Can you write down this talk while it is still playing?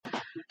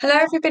Hello,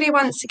 everybody,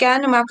 once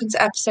again, and welcome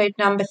to episode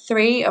number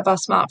 3 of our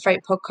Smart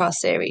Freight podcast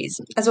series.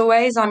 As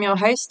always, I'm your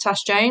host,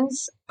 Tash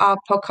Jones. Our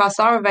podcasts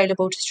are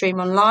available to stream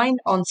online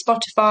on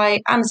Spotify,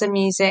 Amazon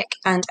Music,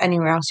 and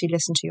anywhere else you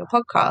listen to your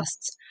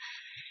podcasts.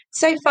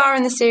 So far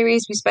in the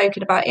series, we've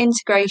spoken about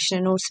integration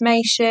and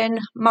automation,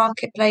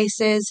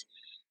 marketplaces.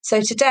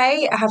 So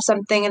today, I have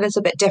something a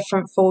little bit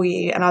different for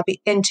you, and I'll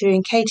be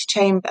interviewing Katie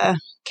Chamber.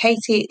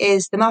 Katie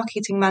is the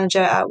marketing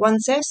manager at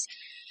OneSys.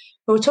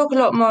 We'll talk a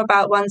lot more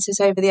about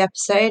OneSys over the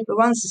episode, but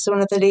OneSys is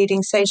one of the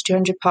leading Sage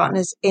 200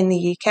 partners in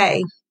the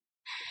UK.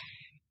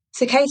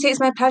 So, Katie,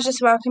 it's my pleasure to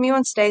welcome you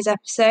on today's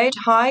episode.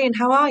 Hi, and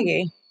how are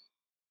you?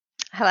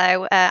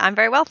 Hello, I'm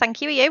very well,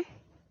 thank you. Are you?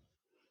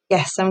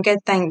 Yes, I'm good,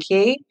 thank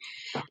you.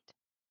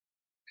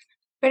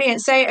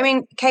 Brilliant. So,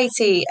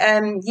 Katie,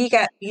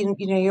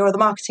 you're the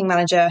marketing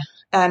manager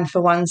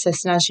for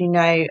OneSys, and as you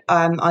know,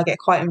 I get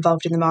quite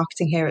involved in the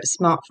marketing here at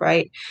Smart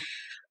Freight.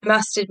 I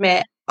must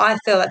admit, I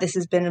feel like this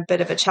has been a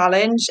bit of a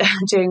challenge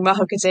doing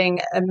marketing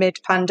amid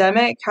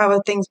pandemic. How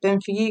have things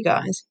been for you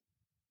guys?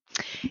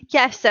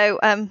 Yeah, so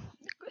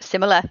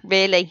similar,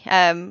 really.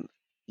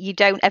 You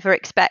don't ever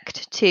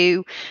expect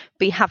to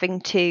be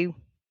having to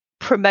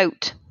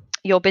promote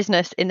your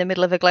business in the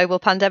middle of a global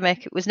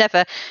pandemic. It was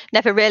never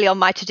really on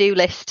my to-do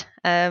list,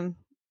 in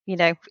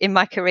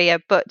my career,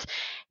 but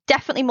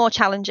definitely more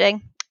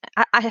challenging.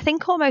 I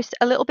think almost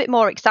a little bit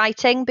more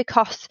exciting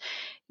because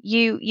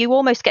you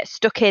almost get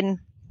stuck in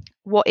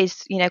what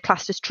is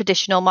classed as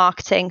traditional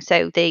marketing,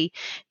 so the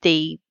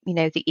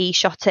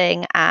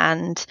e-shotting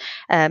and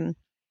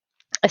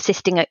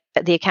assisting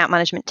the account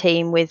management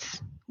team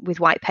with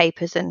white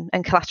papers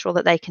and collateral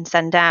that they can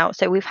send out.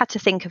 So we've had to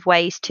think of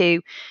ways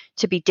to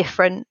be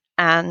different,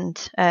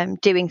 and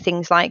doing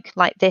things like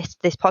this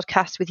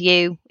podcast with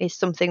you is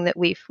something that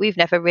we've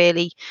never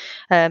really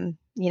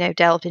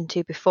delved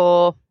into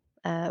before.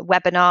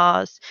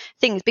 Webinars,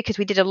 things, because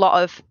we did a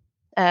lot of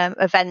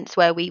events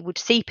where we would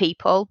see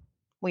people.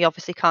 We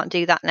obviously can't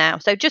do that now.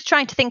 So just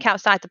trying to think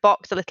outside the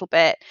box a little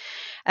bit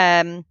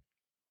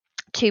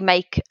to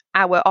make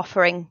our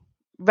offering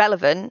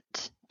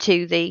relevant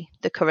to the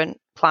current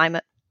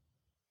climate.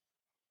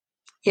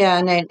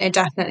 Yeah, no,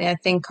 definitely. I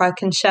think I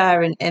can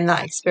share in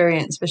that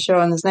experience for sure.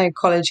 And there's no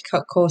college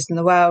course in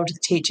the world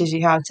that teaches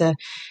you how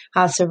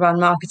to run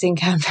marketing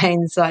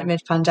campaigns like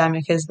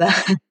mid-pandemic, is there?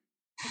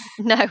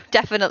 No,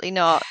 definitely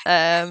not.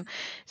 So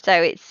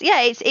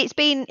it's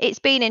been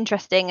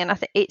interesting, and I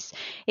think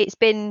it's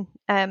been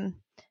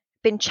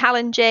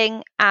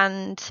challenging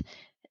and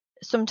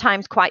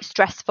sometimes quite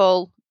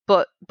stressful,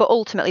 but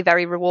ultimately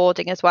very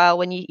rewarding as well.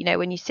 When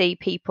you see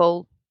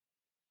people,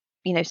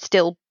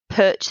 still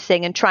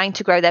purchasing and trying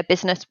to grow their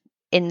business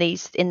in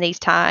these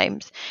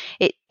times,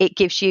 it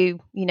gives you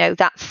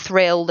that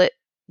thrill that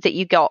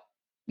you got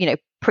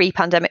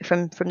pre-pandemic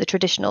from the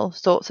traditional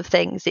sorts of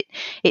things.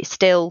 It's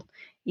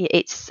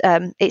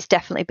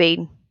definitely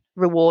been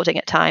rewarding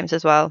at times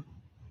as well.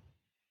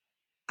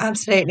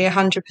 Absolutely,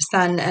 100%.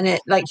 And it,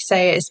 like you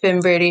say, it's been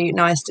really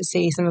nice to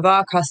see some of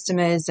our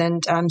customers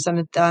and some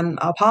of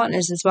our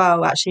partners as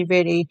well actually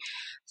really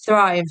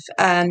thrive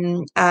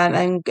and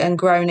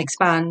grow and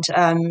expand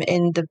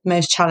in the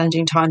most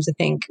challenging times I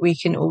think we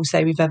can all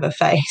say we've ever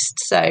faced.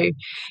 So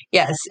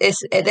yes,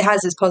 it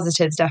has its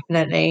positives,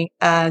 definitely.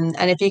 And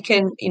if you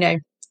can,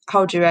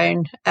 hold your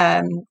own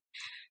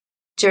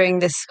during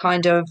this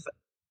kind of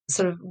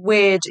sort of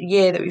weird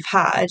year that we've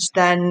had,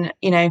 then,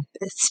 it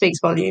speaks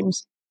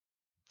volumes.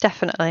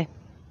 Definitely.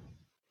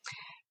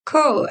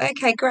 Cool.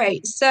 Okay,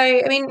 great.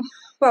 So,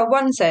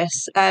 OneSys,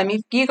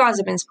 you guys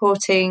have been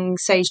supporting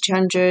Sage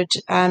 200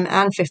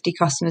 and 50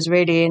 customers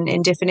really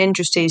in different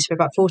industries for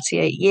about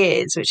 48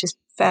 years, which is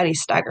fairly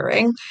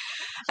staggering.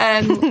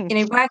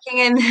 Working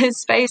in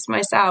this space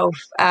myself,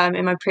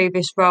 in my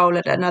previous role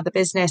at another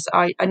business,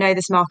 I know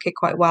this market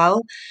quite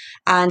well,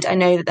 and I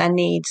know that their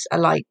needs are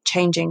like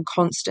changing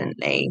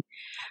constantly.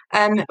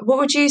 What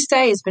would you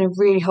say has been a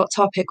really hot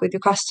topic with your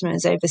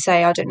customers over,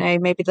 say, I don't know,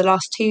 maybe the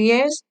last 2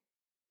 years?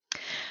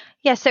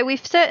 Yeah, so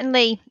we've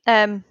certainly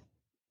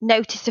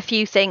noticed a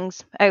few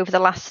things over the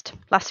last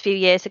few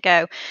years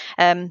ago.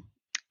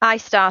 I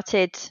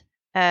started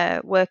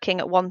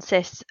working at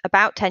OneSys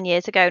about 10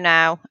 years ago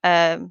now,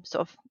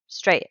 sort of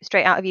straight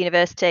out of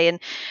university,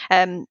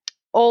 and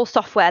all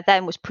software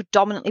then was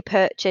predominantly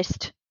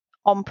purchased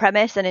on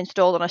premise and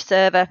installed on a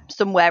server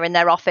somewhere in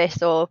their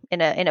office or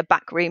in a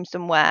back room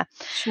somewhere.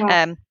 Sure.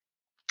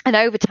 And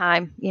over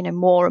time,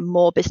 more and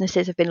more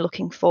businesses have been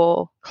looking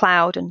for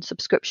cloud and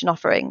subscription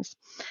offerings,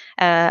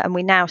 and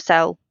we now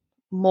sell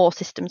more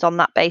systems on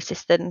that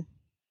basis than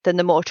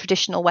the more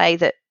traditional way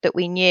that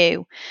we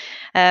knew.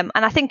 And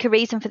I think a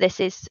reason for this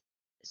is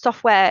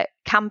software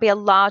can be a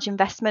large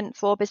investment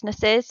for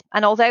businesses,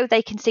 and although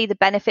they can see the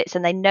benefits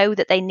and they know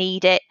that they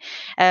need it,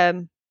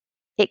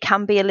 it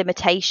can be a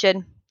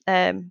limitation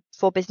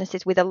for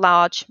businesses with a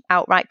large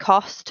outright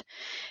cost.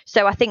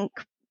 So I think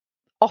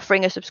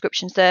offering a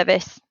subscription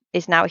service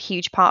is now a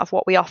huge part of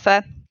what we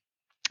offer,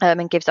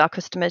 and gives our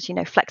customers,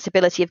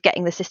 flexibility of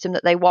getting the system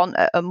that they want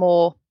at a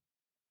more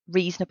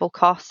reasonable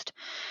cost.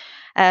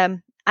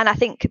 And I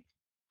think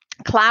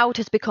cloud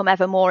has become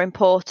ever more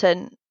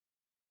important.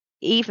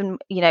 Even,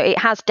 it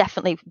has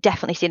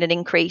definitely seen an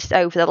increase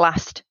over the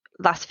last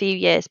few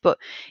years, but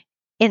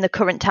in the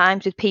current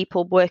times, with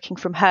people working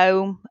from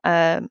home,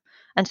 and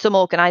some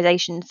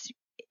organisations,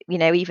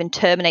 even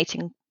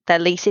terminating their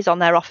leases on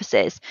their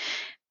offices,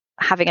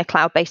 having a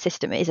cloud-based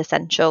system is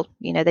essential.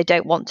 They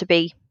don't want to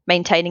be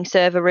maintaining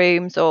server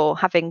rooms or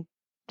having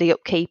the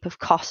upkeep of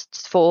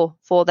costs for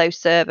those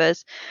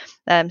servers.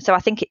 So I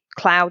think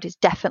cloud is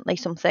definitely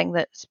something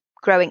that's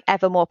growing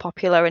ever more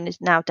popular and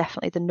is now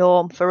definitely the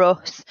norm for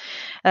us,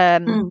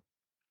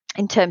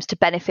 in terms to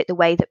benefit the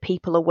way that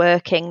people are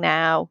working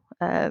now.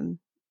 I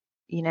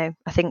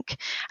think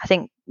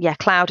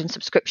cloud and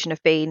subscription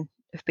have been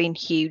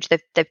huge.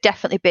 They've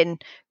definitely been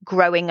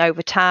growing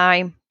over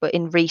time, but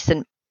in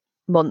recent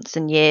months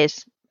and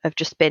years have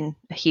just been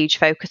a huge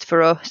focus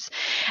for us.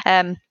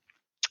 And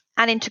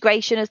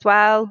integration as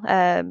well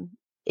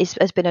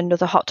has been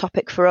another hot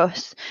topic for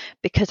us,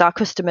 because our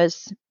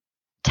customers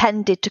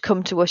tended to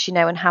come to us,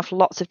 and have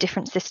lots of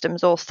different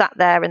systems all sat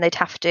there, and they'd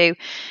have to,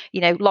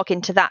 log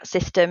into that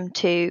system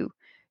to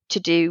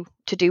do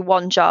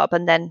one job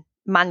and then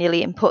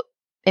manually input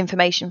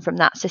information from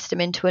that system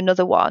into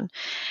another one.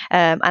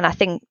 And I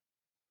think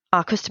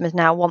our customers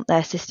now want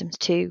their systems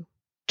to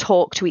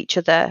talk to each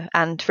other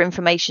and for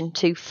information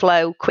to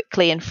flow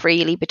quickly and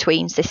freely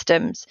between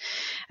systems,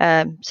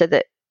 so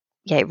that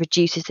it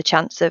reduces the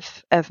chance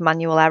of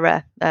manual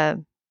error,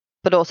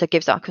 but also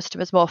gives our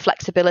customers more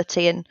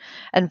flexibility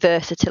and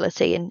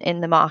versatility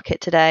in the market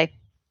today.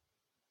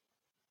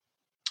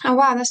 Oh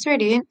wow, that's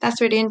really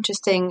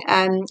interesting.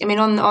 I mean,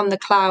 on the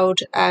cloud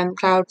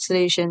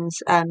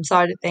solutions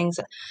side of things,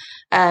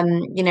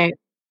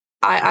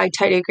 I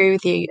totally agree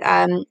with you.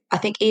 I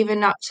think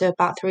even up to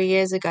about 3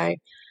 years ago,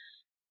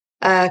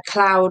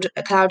 cloud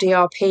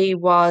ERP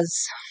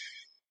was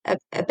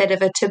a bit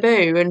of a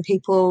taboo, and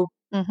people,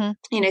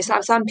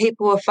 some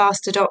people were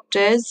fast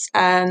adopters,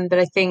 but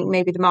I think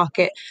maybe the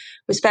market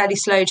was fairly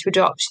slow to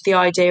adopt the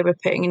idea of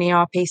putting an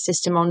ERP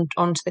system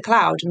onto the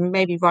cloud, and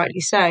maybe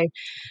rightly so.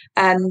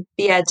 But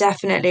yeah,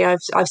 definitely,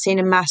 I've seen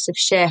a massive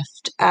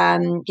shift,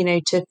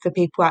 for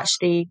people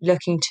actually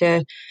looking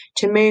to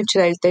move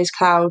to those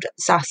cloud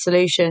SaaS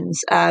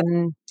solutions,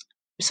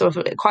 sort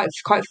of quite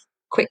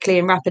quickly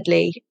and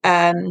rapidly,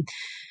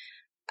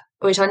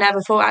 which I never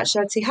thought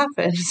actually I'd see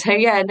happen. So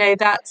yeah, no,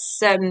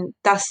 that's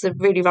a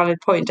really valid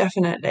point,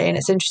 definitely, and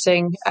it's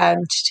interesting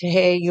to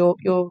hear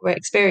your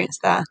experience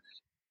there.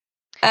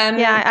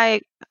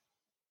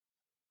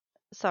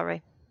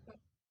 Sorry.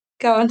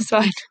 Go on, it's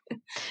fine.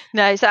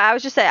 No, so I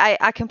was just saying,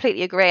 I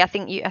completely agree. I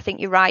think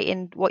you're right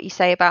in what you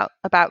say about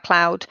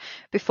cloud.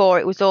 Before,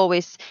 it was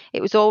always a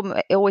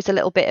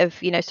little bit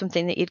of,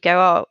 something that you'd go,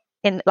 oh,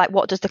 in like,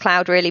 what does the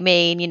cloud really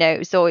mean? It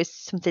was always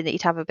something that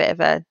you'd have a bit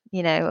of a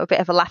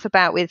laugh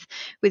about with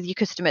your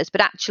customers. But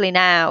actually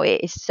now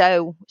it is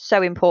so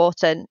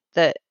important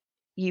that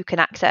you can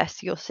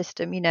access your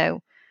system,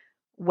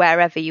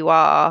 wherever you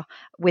are,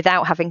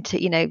 without having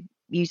to,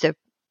 use a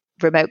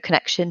remote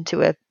connection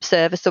to a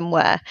server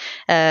somewhere.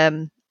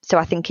 So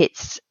I think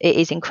it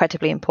is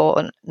incredibly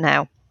important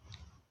now.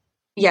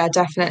 Yeah,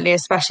 definitely,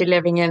 especially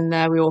living in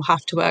the we all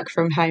have to work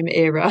from home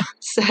era.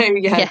 So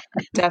yeah.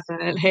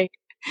 Definitely.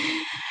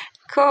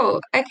 Cool.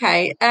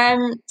 Okay.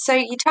 So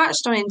you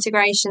touched on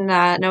integration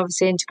there, and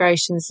obviously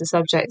integration is a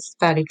subject that's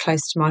fairly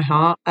close to my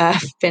heart.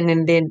 I've been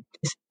in the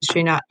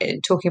industry now,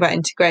 talking about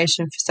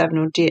integration for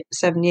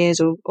 7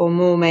 years or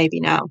more maybe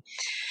now.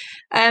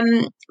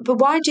 But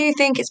why do you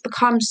think it's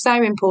become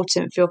so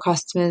important for your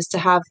customers to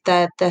have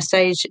their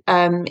Sage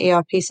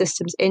ERP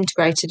systems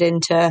integrated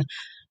into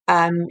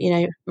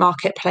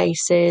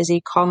marketplaces,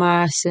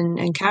 e-commerce,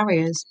 and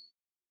carriers?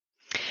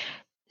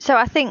 So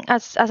I think,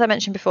 as I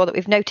mentioned before, that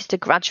we've noticed a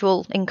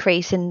gradual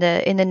increase in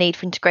the need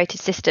for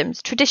integrated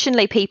systems.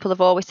 Traditionally, people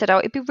have always said, "Oh,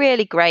 it'd be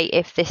really great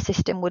if this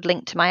system would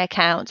link to my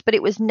accounts," but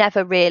it was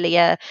never really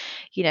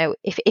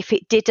if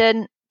it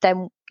didn't,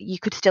 then you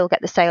could still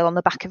get the sale on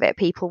the back of it.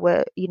 People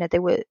were, they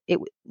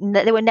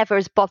were never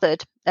as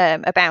bothered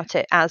about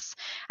it as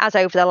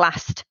over the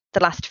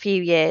last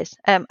few years.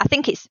 I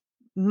think it's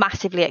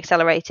massively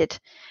accelerated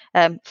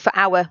for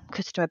our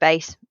customer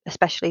base,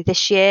 especially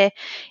this year.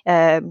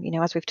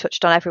 As we've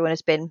touched on, everyone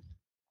has been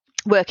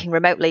working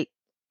remotely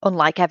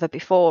unlike ever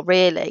before,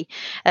 really,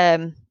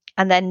 and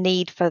their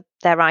need for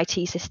their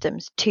IT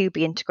systems to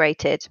be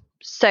integrated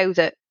so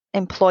that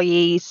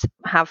employees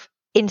have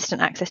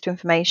instant access to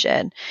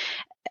information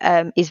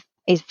is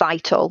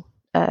vital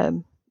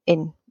in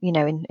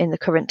the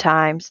current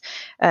times.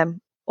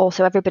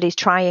 Also, everybody's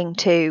trying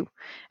to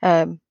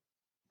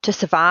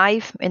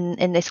survive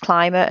in this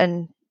climate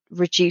and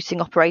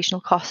reducing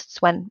operational costs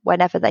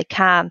whenever they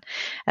can,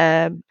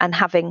 and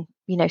having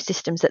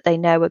systems that they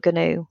know are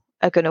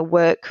going to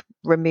work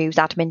removes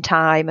admin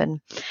time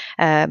and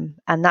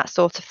that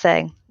sort of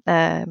thing.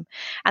 And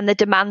the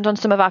demand on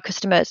some of our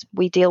customers,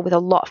 we deal with a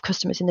lot of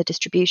customers in the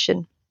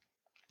distribution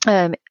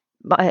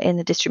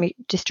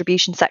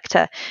distribution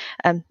sector,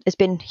 has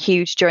been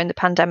huge during the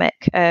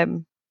pandemic.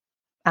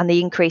 and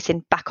the increase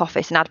in back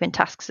office and admin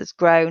tasks has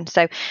grown.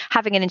 So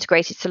having an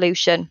integrated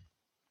solution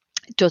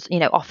does,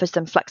 offers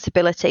them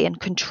flexibility and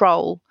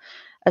control,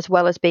 as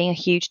well as being a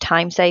huge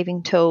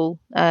time-saving tool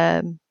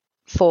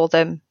for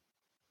them,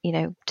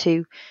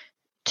 to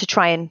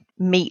try and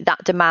meet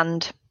that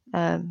demand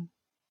from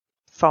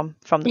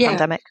the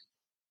pandemic.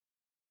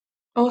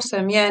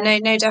 Awesome. Yeah,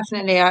 no,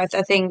 definitely. I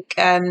think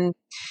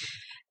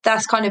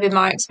that's kind of been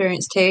my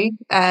experience too.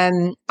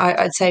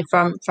 I'd say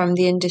from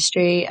the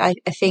industry, I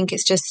think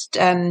it's just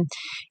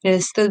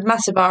there's the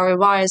massive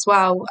ROI as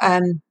well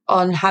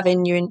on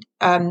having your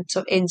sort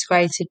of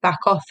integrated back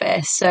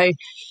office. So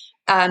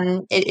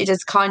it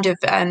does kind of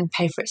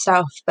pay for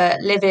itself.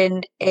 But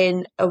living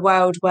in a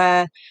world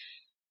where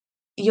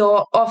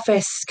your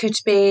office could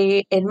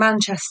be in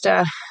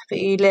Manchester, but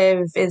you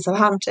live in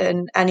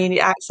Southampton and you need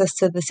access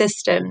to the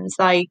systems,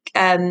 but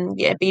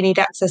you need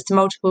access to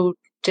multiple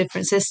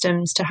different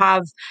systems to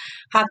have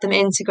them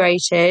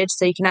integrated,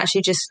 so you can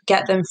actually just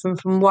get them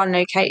from one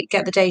locate,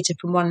 get the data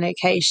from one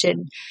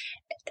location.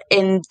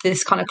 In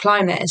this kind of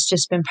climate, it's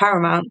just been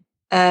paramount.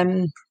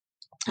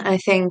 I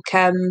think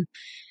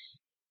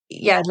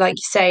like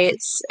you say,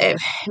 it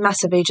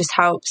massively just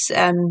helps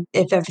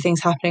if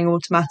everything's happening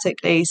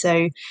automatically,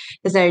 so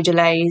there's no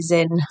delays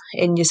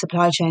in your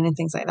supply chain and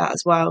things like that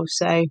as well.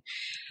 So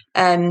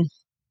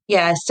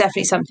it's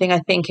definitely something I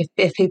think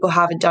if people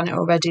haven't done it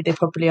already, they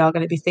probably are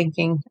going to be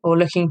thinking or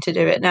looking to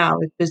do it now.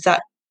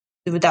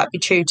 Would that be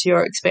true to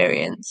your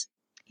experience?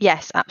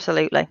 Yes,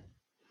 absolutely.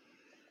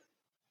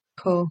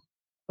 Cool.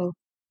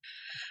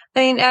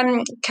 I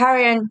mean,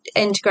 carrier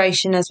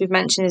integration, as we've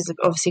mentioned, is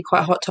obviously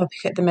quite a hot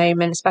topic at the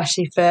moment,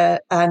 especially for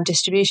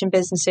distribution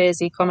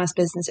businesses, e-commerce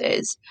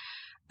businesses.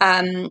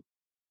 In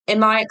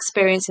my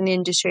experience in the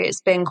industry,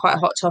 it's been quite a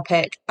hot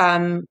topic.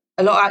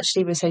 A lot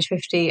actually with Sage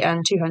 50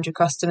 and 200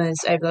 customers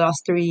over the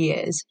last 3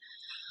 years.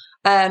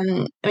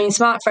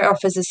 Smart Freight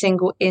offers a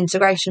single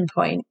integration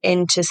point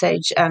into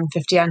Sage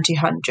 50 and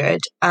 200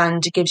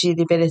 and gives you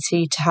the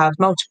ability to have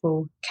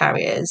multiple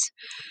carriers.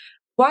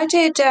 Why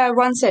did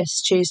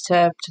OneSys choose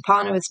to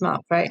partner with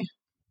Smart Freight?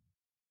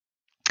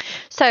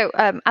 So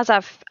as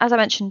I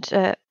mentioned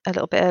a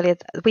little bit earlier,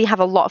 we have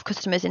a lot of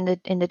customers in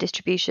the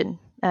distribution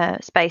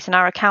space, and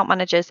our account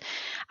managers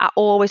are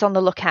always on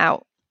the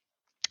lookout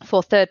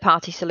for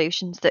third-party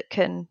solutions that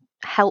can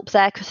help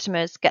their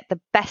customers get the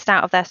best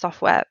out of their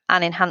software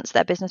and enhance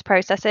their business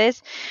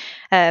processes.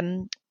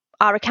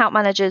 Our account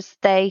managers,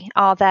 they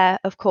are there,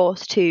 of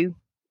course, to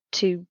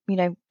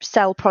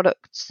sell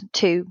products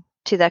to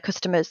their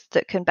customers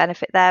that can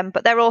benefit them,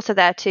 but they're also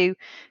there to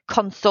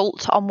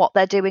consult on what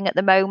they're doing at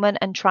the moment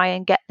and try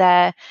and get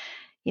their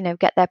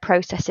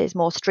processes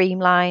more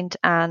streamlined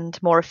and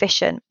more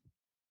efficient.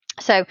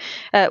 So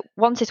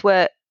OneSys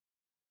were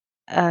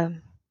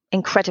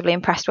incredibly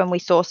impressed when we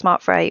saw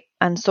Smart Freight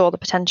and saw the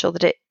potential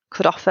that it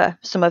could offer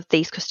some of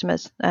these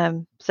customers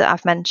that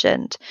I've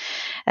mentioned.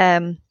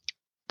 The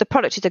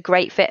product is a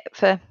great fit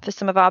for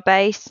some of our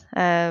base.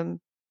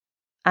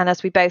 And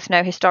as we both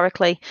know,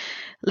 historically,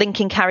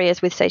 linking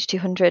carriers with Sage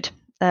 200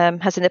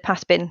 has in the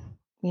past been,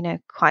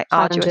 quite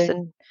arduous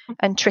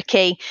and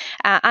tricky,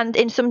 and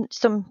in some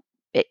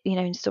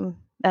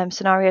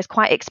scenarios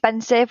quite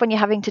expensive when you're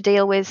having to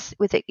deal with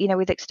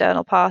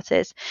external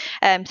parties.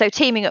 So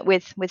teaming up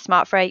with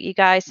Smart Freight, you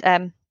guys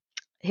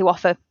who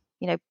offer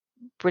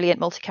brilliant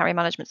multi-carrier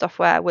management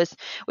software was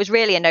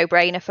really a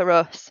no-brainer for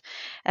us.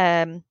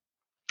 And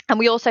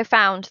we also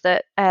found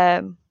that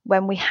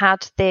when we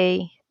had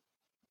the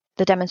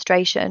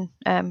demonstration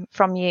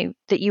from you,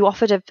 that you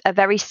offered a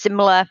very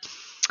similar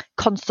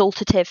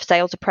consultative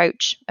sales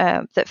approach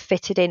that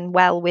fitted in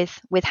well with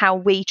how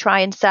we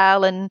try and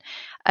sell and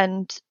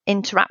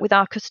interact with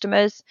our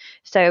customers.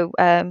 So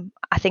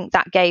I think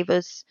that gave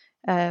us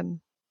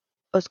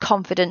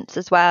confidence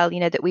as well,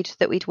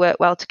 that we'd work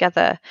well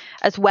together,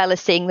 as well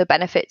as seeing the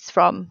benefits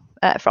from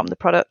the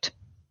product.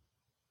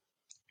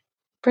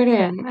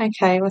 Brilliant.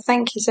 Okay, well,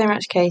 thank you so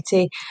much,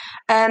 Katie.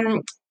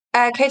 Katie,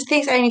 I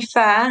think it's only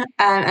fair,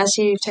 as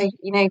you've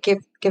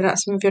given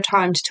us some of your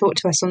time to talk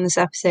to us on this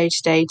episode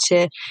today,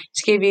 to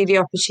give you the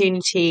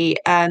opportunity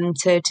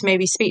to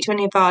maybe speak to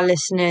any of our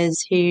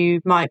listeners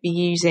who might be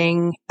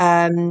using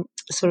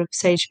sort of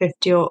Sage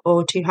 50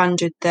 or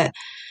 200, that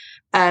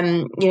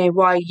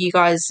why you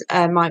guys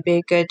might be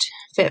a good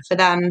fit for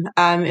them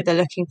if they're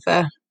looking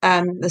for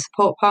the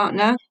support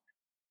partner.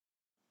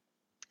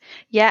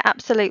 Yeah,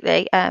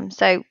 absolutely.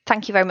 So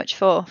thank you very much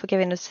for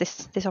giving us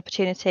this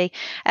opportunity.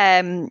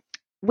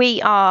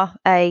 We are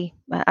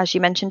as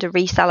you mentioned, a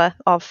reseller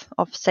of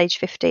Sage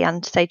 50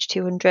 and Sage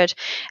 200.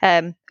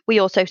 We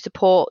also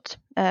support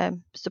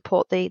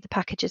the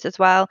packages as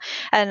well.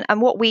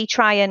 And what we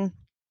try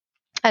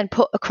and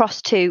put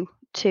across to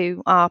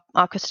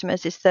our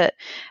customers is that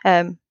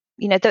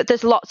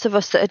there's lots of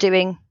us that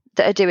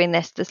are doing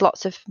this. There's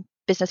lots of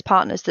business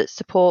partners that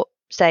support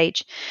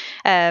Sage,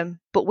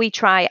 but we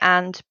try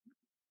and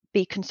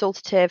be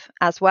consultative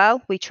as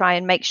well. We try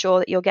and make sure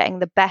that you're getting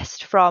the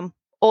best from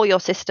all your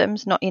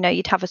systems. Not,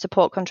 you'd have a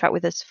support contract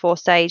with us for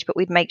Sage, but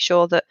we'd make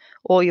sure that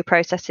all your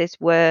processes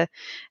were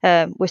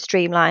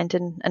streamlined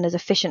and as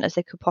efficient as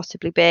they could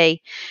possibly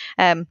be.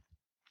 And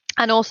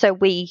also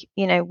we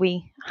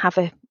have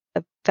a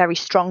very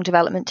strong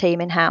development team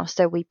in house,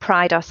 so we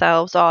pride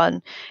ourselves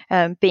on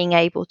being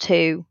able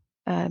to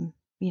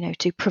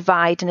to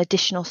provide an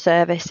additional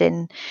service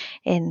in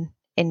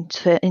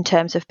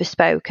terms of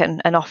bespoke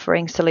and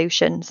offering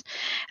solutions.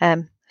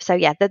 So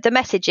yeah, the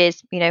message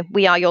is,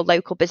 we are your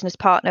local business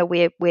partner.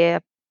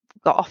 We're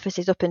got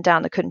offices up and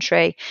down the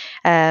country,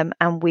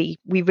 and we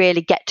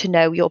really get to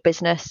know your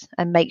business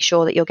and make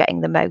sure that you're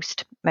getting the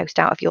most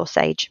out of your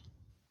Sage.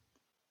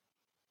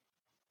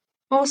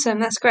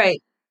 Awesome, that's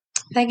great.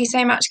 Thank you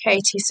so much,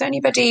 Katie. So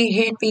anybody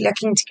who'd be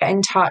looking to get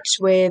in touch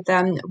with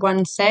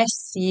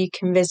OneSys, you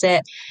can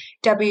visit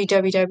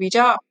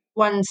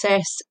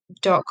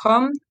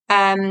www.onesys.com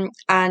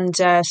and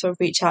sort of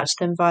reach out to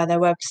them via their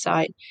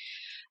website.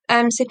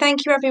 So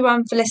thank you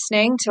everyone for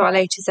listening to our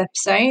latest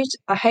episode.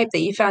 I hope that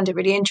you found it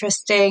really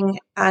interesting,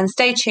 and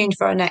stay tuned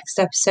for our next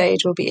episode.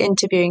 We'll be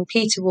interviewing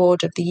Peter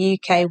Ward of the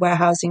UK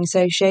Warehousing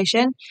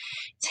Association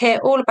to hear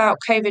all about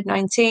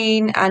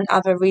COVID-19 and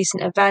other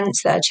recent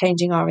events that are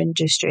changing our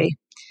industry.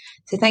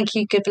 So thank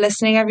you. Good for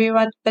listening,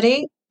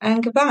 everybody,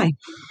 and goodbye.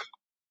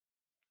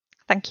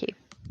 Thank you.